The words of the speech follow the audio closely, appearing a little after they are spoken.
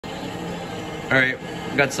Alright,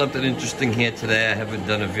 got something interesting here today I haven't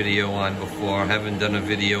done a video on before. I haven't done a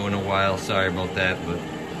video in a while, sorry about that, but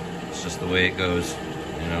it's just the way it goes.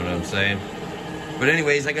 You know what I'm saying? But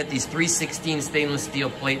anyways, I got these 316 stainless steel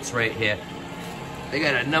plates right here. They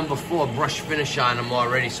got a number 4 brush finish on them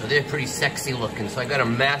already, so they're pretty sexy looking. So I got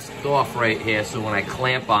them masked off right here, so when I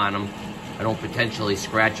clamp on them, I don't potentially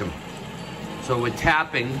scratch them. So we're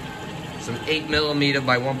tapping some 8mm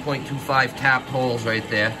by 1.25 tapped holes right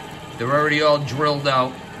there. They're already all drilled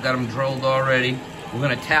out. Got them drilled already. We're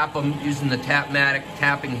gonna tap them using the Tapmatic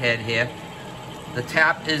tapping head here. The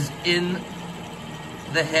tap is in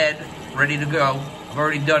the head, ready to go. I've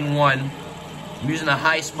already done one. I'm using a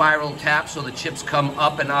high spiral tap so the chips come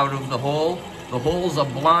up and out of the hole. The holes are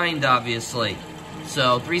blind, obviously.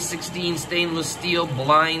 So 316 stainless steel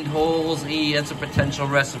blind holes, that's a potential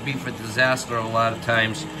recipe for disaster a lot of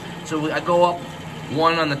times. So I go up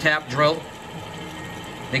one on the tap drill,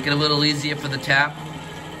 make it a little easier for the tap.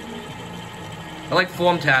 I like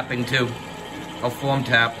form tapping too. I'll form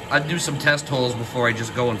tap. I'd do some test holes before I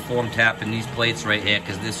just go and form tap in these plates right here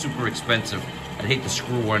because they're super expensive. I'd hate to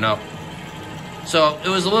screw one up. So it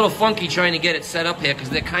was a little funky trying to get it set up here because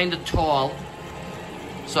they're kind of tall.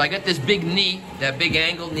 So I got this big knee, that big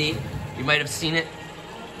angle knee. You might have seen it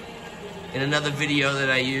in another video that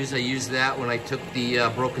I used. I used that when I took the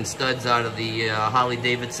broken studs out of the Harley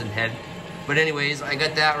Davidson head. But anyways, I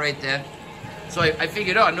got that right there. So I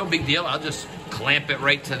figured, oh, no big deal. I'll just clamp it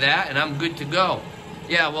right to that and I'm good to go.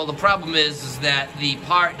 Yeah, well, the problem is that the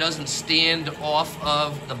part doesn't stand off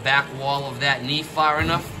of the back wall of that knee far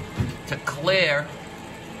enough to clear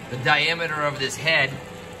the diameter of this head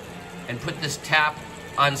and put this tap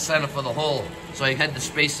on center for the hole. So I had to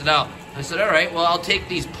space it out. I said, all right, well, I'll take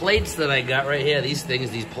these plates that I got right here, these things,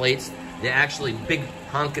 these plates. They're actually big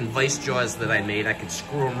honking vice jaws that I made. I could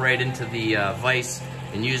screw them right into the vise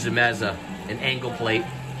and use them as an angle plate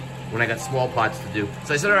when I got small parts to do.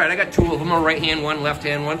 So I said, all right, I got 2 of them, a right hand one, left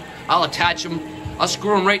hand one. I'll attach them, I'll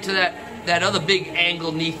screw them right to that other big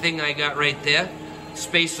angle knee thing I got right there.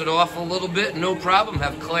 Space it off a little bit, no problem.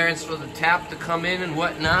 Have clearance for the tap to come in and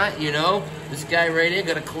whatnot, you know. This guy right here,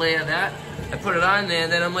 gotta clear that. I put it on there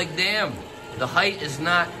and then I'm like, damn, the height is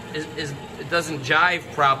not, it doesn't jive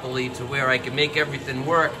properly to where I can make everything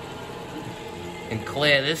work and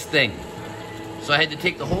clear this thing. So I had to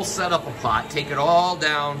take the whole setup apart, take it all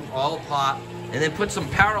down, all apart, and then put some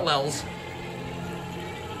parallels.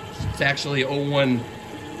 It's actually 01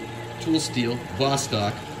 tool steel,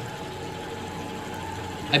 Bostock.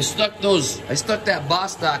 I stuck that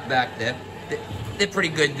Bostock back there. They're pretty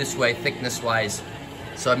good this way, thickness-wise.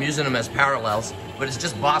 So I'm using them as parallels, but it's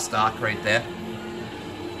just Bostock right there.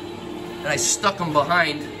 And I stuck them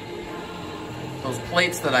behind those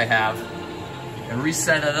plates that I have and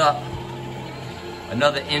reset it up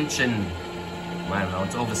another inch and, I don't know,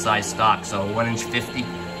 it's oversized stock, so 1.50 inch,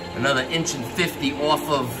 another 1.50 inch off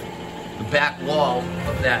of the back wall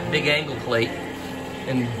of that big angle plate,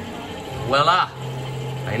 and voila,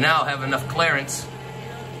 I now have enough clearance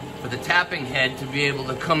for the tapping head to be able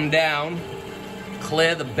to come down,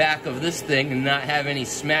 clear the back of this thing and not have any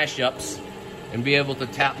smash ups, and be able to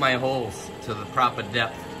tap my holes to the proper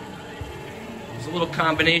depth. It was a little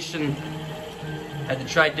combination. Had to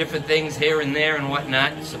try different things here and there and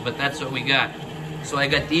whatnot, but that's what we got. So I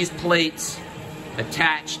got these plates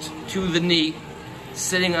attached to the knee,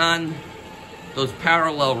 sitting on those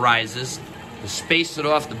parallel rises to space it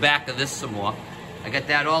off the back of this some more. I got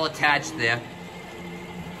that all attached there.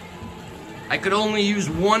 I could only use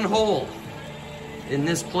one hole in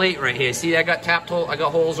this plate right here. See, I got tapped hole, I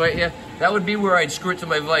got holes right here. That would be where I'd screw it to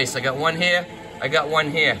my vise. I got one here, I got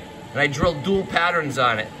one here. And I drilled dual patterns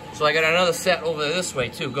on it. So I got another set over this way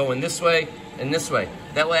too, going this way and this way.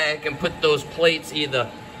 That way I can put those plates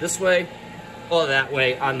either this way or that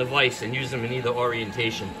way on the vise and use them in either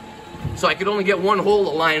orientation. So I could only get one hole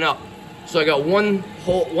to line up. So I got one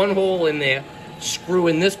hole in there,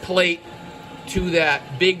 screwing this plate to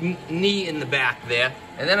that big knee in the back there,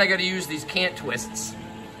 and then I got to use these cant twists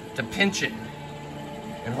to pinch it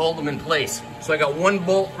and hold them in place. So I got one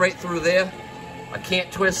bolt right through there, a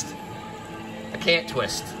cant twist, a cant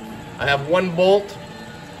twist. I have one bolt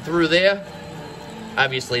through there,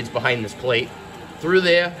 obviously it's behind this plate, through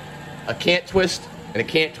there, a cant twist, and a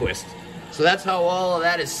cant twist. So that's how all of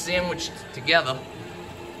that is sandwiched together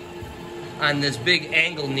on this big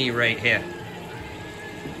angle knee right here.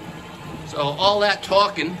 So all that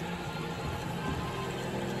talking,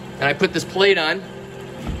 and I put this plate on.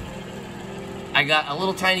 I got a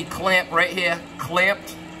little tiny clamp right here,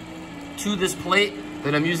 clamped to this plate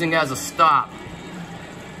that I'm using as a stop.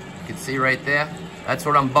 You can see right there, that's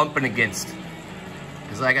what I'm bumping against.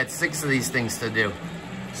 because I got 6 of these things to do.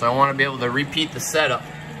 So I want to be able to repeat the setup.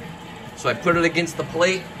 So I put it against the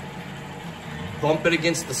plate, bump it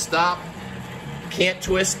against the stop, can't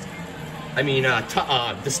twist. I mean,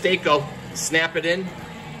 Destaco, snap it in.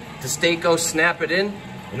 Destaco, snap it in,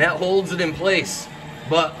 and that holds it in place.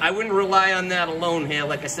 But I wouldn't rely on that alone here.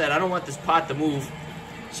 Like I said, I don't want this pot to move.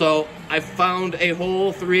 So I found a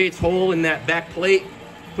hole, 3/8 hole in that back plate.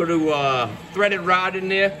 Put a threaded rod in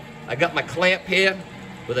there. I got my clamp here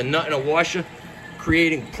with a nut and a washer,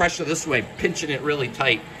 creating pressure this way, pinching it really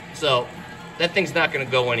tight. So that thing's not gonna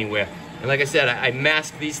go anywhere. And like I said, I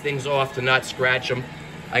mask these things off to not scratch them.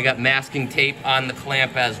 I got masking tape on the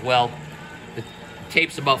clamp as well. The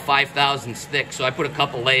tape's about 5 thousandths thick, so I put a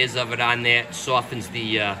couple layers of it on there. It softens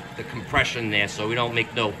the compression there, so we don't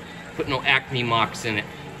put no acne marks in it.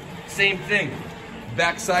 Same thing,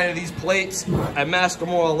 back side of these plates, I mask them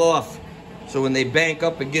all off. So when they bank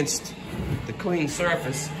up against the clean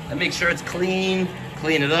surface, I make sure it's clean,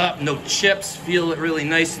 clean it up, no chips, feel it really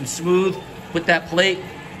nice and smooth. Put that plate,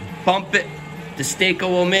 bump it,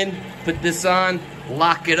 Destaco them in, put this on,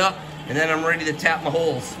 lock it up, and then I'm ready to tap my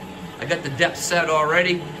holes. I got the depth set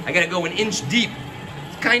already. I gotta go 1 inch deep.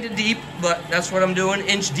 It's kind of deep, but that's what I'm doing,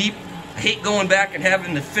 inch deep. I hate going back and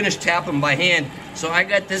having to finish tapping by hand, so I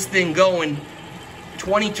got this thing going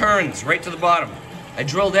 20 turns right to the bottom. I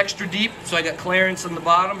drilled extra deep, so I got clearance on the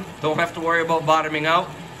bottom. Don't have to worry about bottoming out.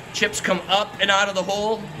 Chips come up and out of the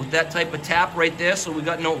hole with that type of tap right there, so we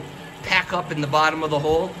got no pack up in the bottom of the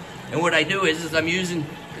hole. And what I do is I'm using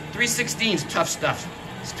 3/16 tough stuff.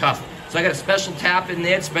 It's tough. So I got a special tap in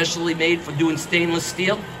there, specially made for doing stainless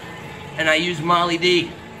steel. And I use Molly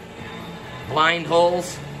D. Blind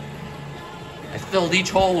holes. I filled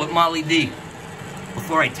each hole with Molly D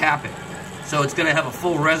before I tap it. So it's gonna have a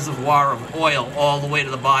full reservoir of oil all the way to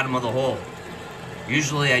the bottom of the hole.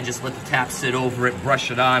 Usually I just let the tap sit over it, brush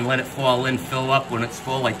it on, let it fall in, fill up. When it's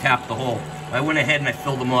full, I tap the hole. I went ahead and I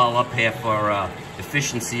filled them all up here for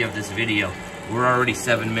efficiency of this video. We're already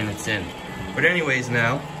 7 minutes in. But anyways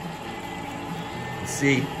now, let's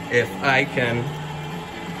see if I can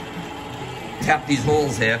tap these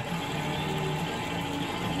holes here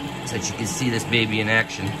so that you can see this baby in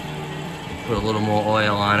action. Put a little more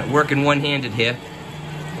oil on it. Working one-handed here.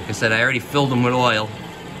 Like I said, I already filled them with oil.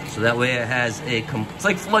 So that way it has it's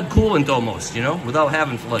like flood coolant almost, you know, without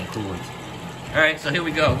having flood coolant. All right, so here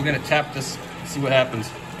we go. We're gonna tap this, see what happens.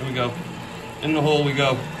 Here we go. In the hole we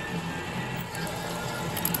go.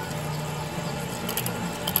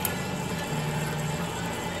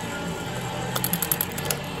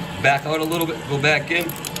 Back out a little bit, go back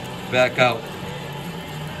in, back out.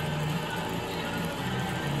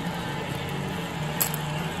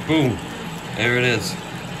 Boom, there it is.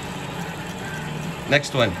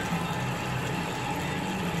 Next one.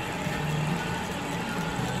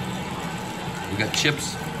 We got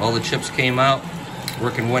chips, all the chips came out.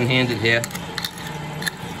 Working one-handed here.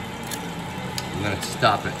 I'm gonna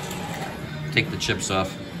stop it. Take the chips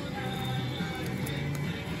off.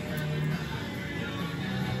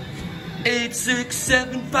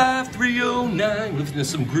 8675309. Listen to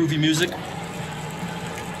some groovy music.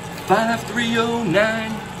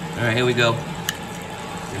 5309. All right, here we go.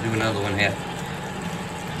 We'll do another one here.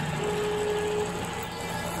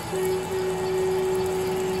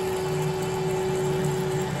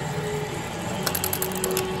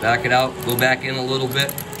 Back it out, go back in a little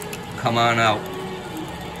bit, come on out.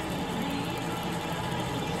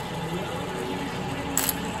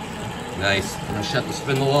 Nice. I'm gonna shut the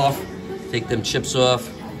spindle off, take them chips off,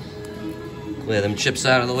 clear them chips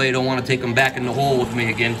out of the way. Don't want to take them back in the hole with me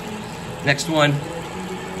again. Next one.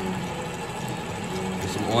 Put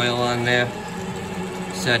some oil on there,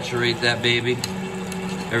 saturate that baby.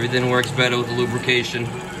 Everything works better with the lubrication.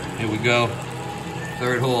 Here we go.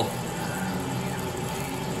 Third hole.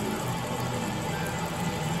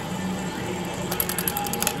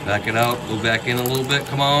 Back it out, go back in a little bit,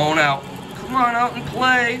 come on out. Come on out and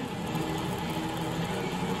play.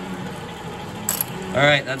 All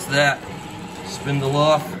right, that's that. Spindle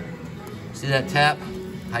off. See that tap?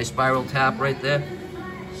 High spiral tap right there.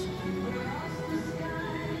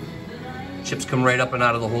 Chips come right up and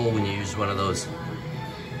out of the hole when you use one of those.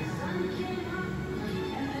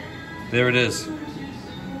 There it is.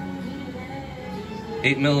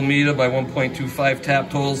 8mm by 1.25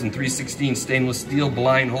 tapped holes and 3/16 stainless steel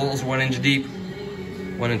blind holes, 1 inch deep,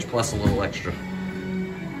 1 inch plus a little extra.